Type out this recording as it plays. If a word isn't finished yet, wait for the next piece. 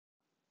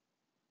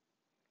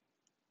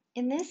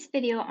In this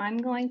video, I'm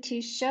going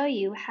to show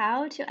you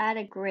how to add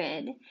a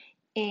grid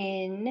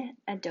in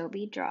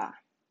Adobe Draw.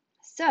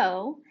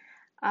 So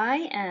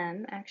I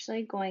am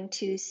actually going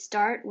to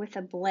start with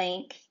a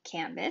blank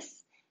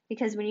canvas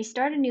because when you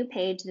start a new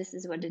page, this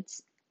is what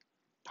it's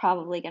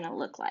probably going to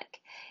look like.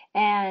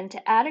 And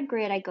to add a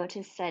grid, I go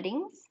to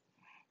Settings,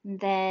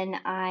 then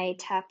I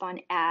tap on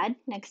Add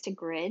next to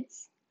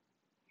Grids,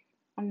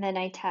 and then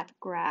I tap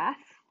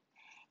Graph.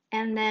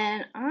 And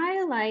then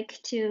I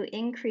like to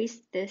increase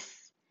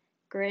this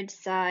grid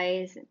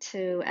size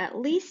to at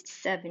least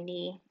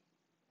 70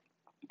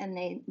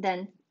 and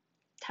then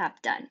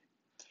tap done.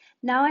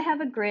 Now I have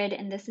a grid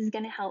and this is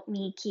going to help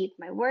me keep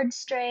my words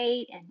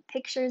straight and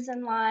pictures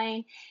in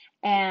line,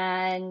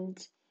 and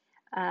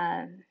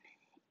um,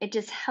 it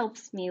just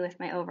helps me with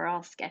my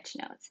overall sketch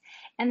notes.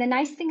 And the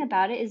nice thing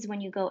about it is when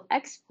you go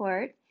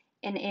export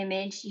an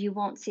image, you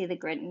won't see the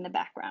grid in the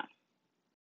background.